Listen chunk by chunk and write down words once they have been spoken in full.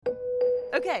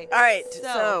Okay. All right.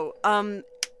 So,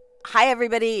 hi,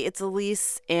 everybody. It's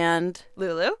Elise and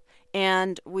Lulu.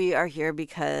 And we are here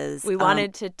because we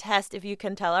wanted to test if you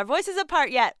can tell our voices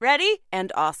apart yet. Ready?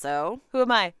 And also, who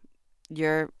am I?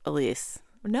 You're Elise.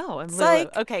 No, I'm Psych.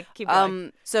 Lulu. Okay, keep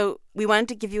going. So we wanted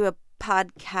to give you a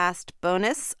podcast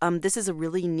bonus. This is a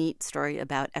really neat story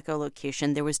about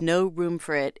echolocation. There was no room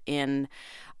for it in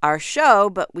our show,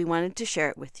 but we wanted to share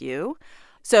it with you.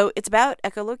 So it's about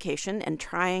echolocation and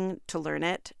trying to learn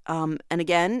it. And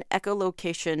again,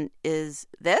 echolocation is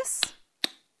this.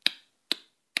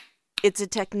 It's a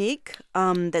technique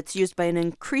that's used by an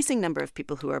increasing number of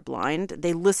people who are blind.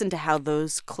 They listen to how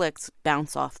those clicks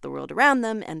bounce off the world around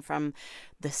them, and from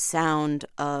the sound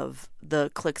of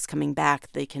the clicks coming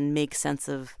back, they can make sense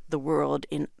of the world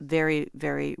in very,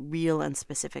 very real and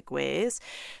specific ways.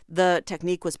 The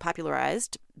technique was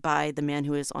popularized by the man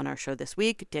who is on our show this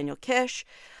week, Daniel Kish.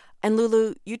 And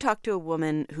Lulu, you talked to a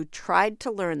woman who tried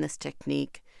to learn this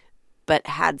technique but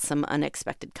had some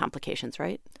unexpected complications,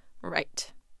 right?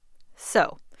 Right.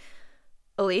 So,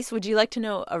 Elise, would you like to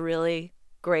know a really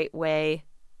great way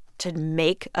to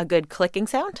make a good clicking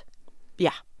sound?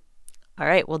 Yeah. All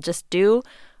right, we'll just do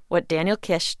what Daniel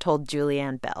Kish told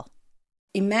Julee-anne Bell.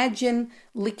 Imagine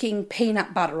licking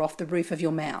peanut butter off the roof of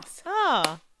your mouth.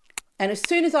 Oh. And as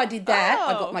soon as I did that,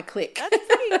 I got my click. That's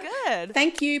pretty good.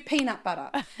 Thank you, peanut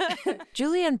butter.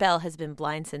 Julee-anne Bell has been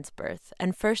blind since birth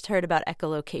and first heard about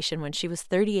echolocation when she was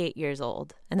 38 years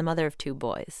old and the mother of 2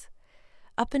 boys.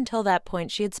 Up until that point,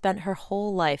 she had spent her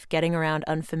whole life getting around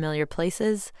unfamiliar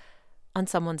places on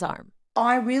someone's arm.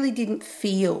 I really didn't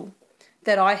feel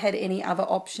that I had any other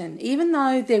option. Even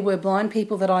though there were blind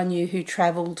people that I knew who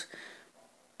travelled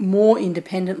more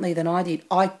independently than I did,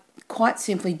 I quite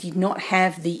simply did not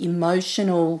have the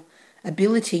emotional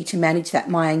ability to manage that.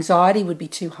 My anxiety would be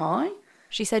too high.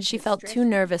 She said she felt too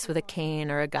nervous with a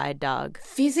cane or a guide dog.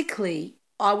 Physically,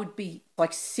 I would be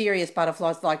like serious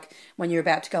butterflies, like when you're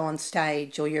about to go on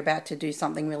stage or you're about to do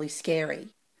something really scary.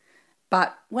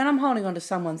 But when I'm holding onto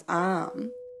someone's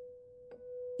arm,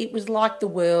 it was like the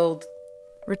world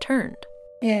returned.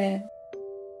 Yeah.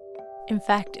 In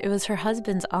fact, it was her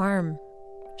husband's arm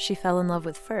she fell in love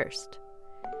with first.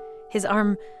 His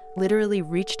arm literally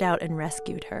reached out and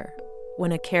rescued her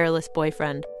when a careless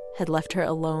boyfriend had left her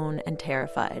alone and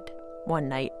terrified one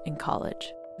night in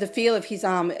college. The feel of his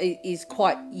arm is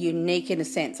quite unique in a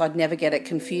sense. I'd never get it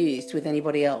confused with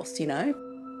anybody else, you know?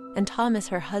 And Thomas,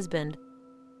 her husband,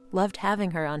 loved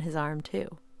having her on his arm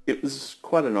too. It was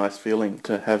quite a nice feeling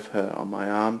to have her on my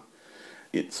arm.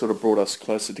 It sort of brought us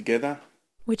closer together.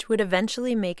 Which would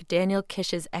eventually make Daniel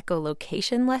Kish's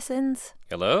echolocation lessons...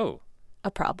 Hello.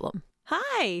 ...a problem.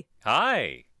 Hi.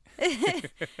 Hi.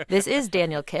 This is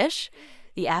Daniel Kish,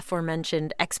 the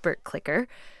aforementioned expert clicker,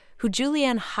 who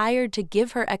Julee-anne hired to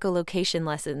give her echolocation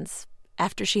lessons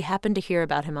after she happened to hear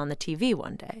about him on the TV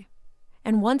one day.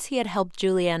 And once he had helped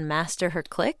Julee-anne master her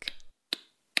click,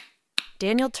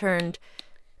 Daniel turned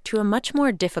to a much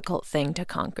more difficult thing to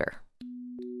conquer: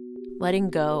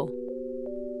 letting go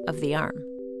of the arm.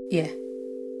 Yeah.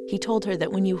 He told her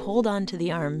that when you hold on to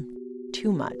the arm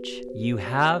too much, you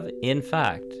have, in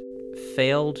fact,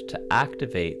 failed to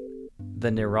activate the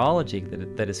neurology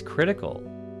that is critical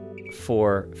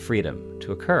for freedom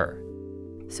to occur.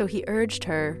 So he urged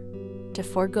her to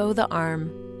forego the arm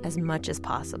as much as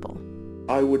possible.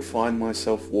 I would find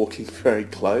myself walking very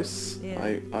close.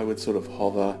 Yeah. I would sort of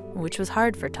hover. Which was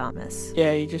hard for Thomas.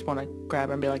 Yeah, you just want to grab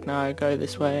her and be like, no, go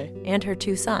this way. And her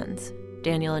 2 sons,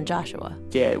 Daniel and Joshua.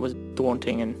 Yeah, it was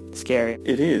daunting and scary.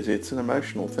 It is. It's an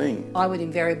emotional thing. I would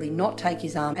invariably not take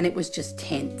his arm, and it was just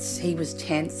tense. He was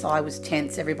tense, I was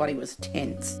tense, everybody was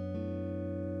tense.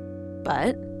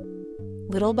 But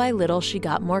little by little, she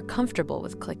got more comfortable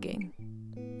with clicking,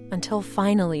 until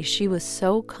finally she was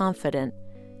so confident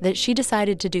that she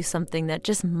decided to do something that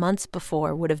just months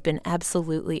before would have been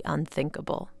absolutely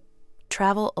unthinkable: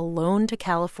 travel alone to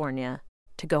California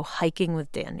to go hiking with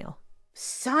Daniel.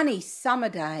 Sunny summer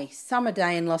day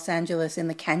in Los Angeles, in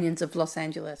the canyons of Los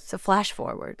Angeles. So flash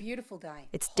forward. Beautiful day.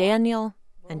 It's Daniel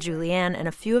and Julee-anne and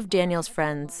a few of Daniel's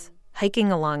friends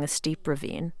hiking along a steep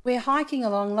ravine. We're hiking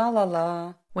along, la la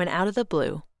la. When out of the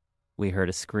blue, we heard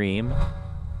a scream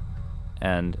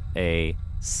and a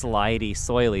slidey,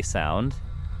 soily sound,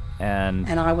 and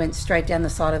I went straight down the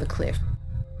side of the cliff.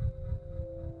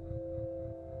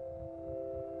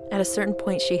 At a certain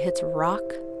point, she hits rock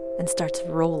and starts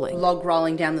rolling. Log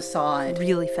rolling down the side.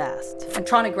 Really fast. I'm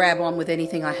trying to grab on with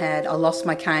anything I had. I lost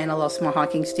my cane, I lost my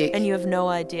hiking stick. And you have no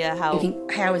idea how... Thinking,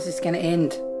 how is this going to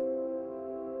end?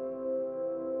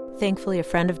 Thankfully, a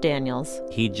friend of Daniel's...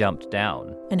 he jumped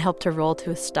down and helped her roll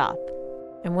to a stop.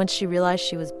 And once she realized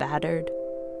she was battered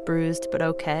bruised but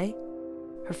okay,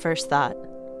 her first thought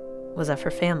was of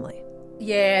her family.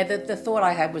 Yeah, the thought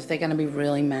I had was they're going to be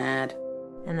really mad.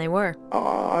 And they were.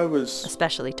 I was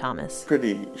especially Thomas.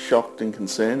 pretty shocked and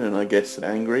concerned, and I guess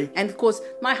angry. And of course,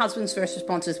 my husband's first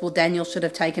response is, well, Daniel should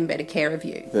have taken better care of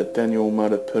you. That Daniel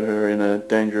might have put her in a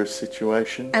dangerous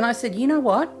situation. And I said, you know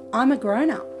what? I'm a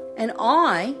grown-up. And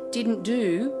I didn't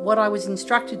do what I was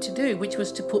instructed to do, which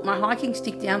was to put my hiking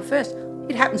stick down first.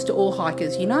 It happens to all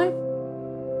hikers, you know.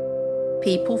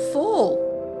 People fall.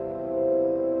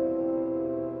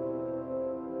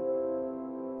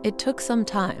 It took some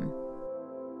time.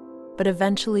 But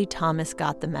eventually Thomas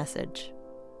got the message.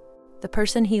 The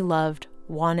person he loved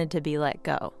wanted to be let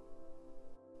go.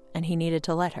 And he needed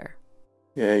to let her.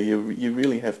 Yeah, you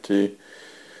really have to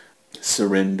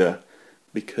surrender,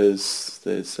 because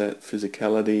there's that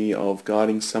physicality of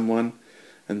guiding someone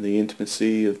and the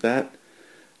intimacy of that.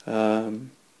 So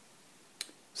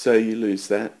you lose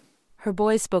that. Her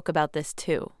boys spoke about this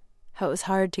too, how it was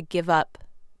hard to give up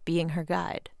being her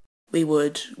guide. We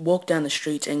would walk down the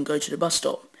street and go to the bus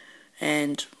stop,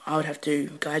 and I would have to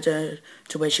guide her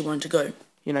to where she wanted to go.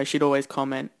 You know, she'd always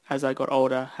comment as I got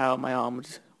older how my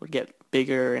arms would get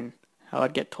bigger and how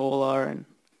I'd get taller, and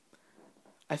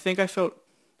I think I felt,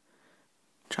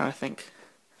 trying to think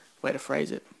where to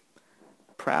phrase it,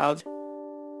 proud.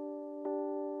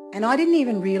 And I didn't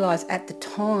even realise at the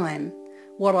time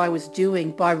what I was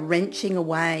doing by wrenching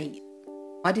away.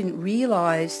 I didn't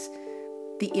realise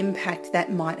the impact that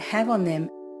might have on them.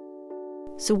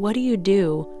 So what do you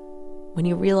do when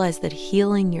you realize that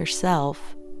healing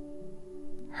yourself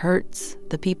hurts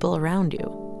the people around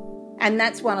you? And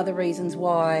that's one of the reasons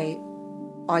why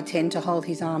I tend to hold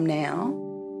his arm now.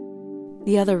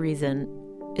 The other reason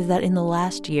is that in the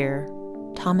last year,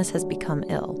 Thomas has become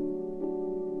ill.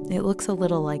 It looks a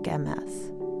little like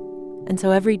MS. And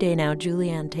so every day now,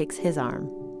 Julee-anne takes his arm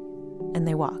and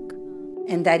they walk.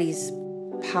 And that is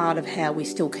part of how we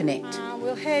still connect.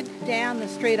 We'll head down the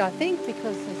street, I think,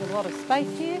 because there's a lot of space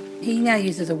here. He now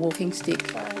uses a walking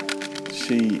stick.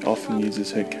 She often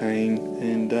uses her cane,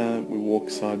 and we walk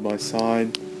side by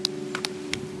side.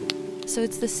 So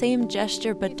it's the same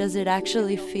gesture, but does it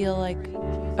actually feel like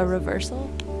a reversal?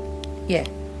 Yeah.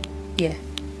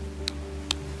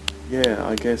 Yeah,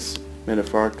 I guess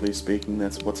metaphorically speaking,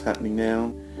 that's what's happening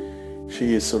now.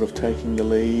 She is sort of taking the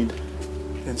lead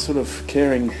and sort of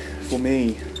caring for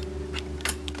me.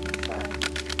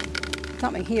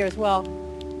 Something here as well.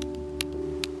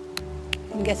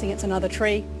 I'm guessing it's another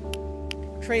tree.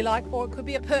 Tree-like, or it could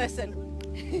be a person.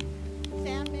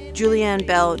 Julee-anne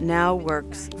Bell now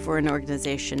works for an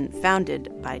organization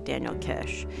founded by Daniel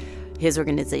Kish. His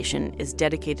organization is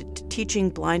dedicated to teaching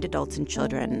blind adults and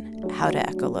children how to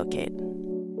echolocate.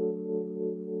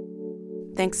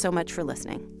 Thanks so much for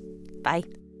listening. Bye.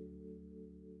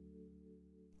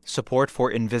 Support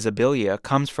for Invisibilia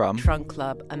comes from Trunk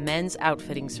Club, a men's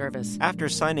outfitting service. After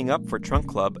signing up for Trunk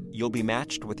Club, you'll be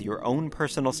matched with your own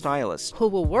personal stylist, Who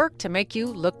will work to make you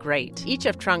look great. Each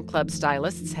of Trunk Club's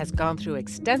stylists has gone through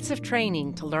extensive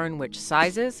training to learn which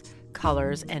sizes,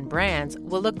 colors, and brands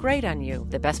will look great on you.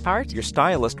 The best part? Your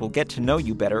stylist will get to know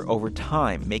you better over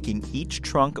time, making each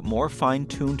trunk more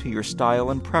fine-tuned to your style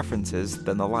and preferences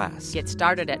than the last. Get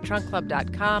started at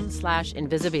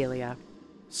trunkclub.com/Invisibilia.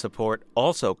 Support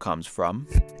also comes from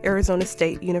Arizona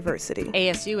State University.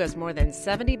 ASU has more than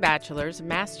 70 bachelor's,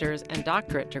 master's, and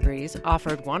doctorate degrees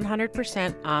offered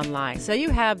 100% online. So you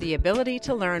have the ability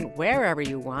to learn wherever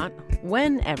you want,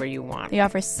 whenever you want. They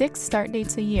offer 6 start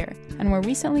dates a year and were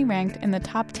recently ranked in the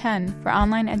top 10 for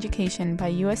online education by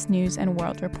U.S. News &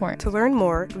 World Report. To learn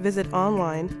more, visit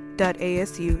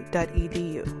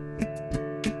online.asu.edu.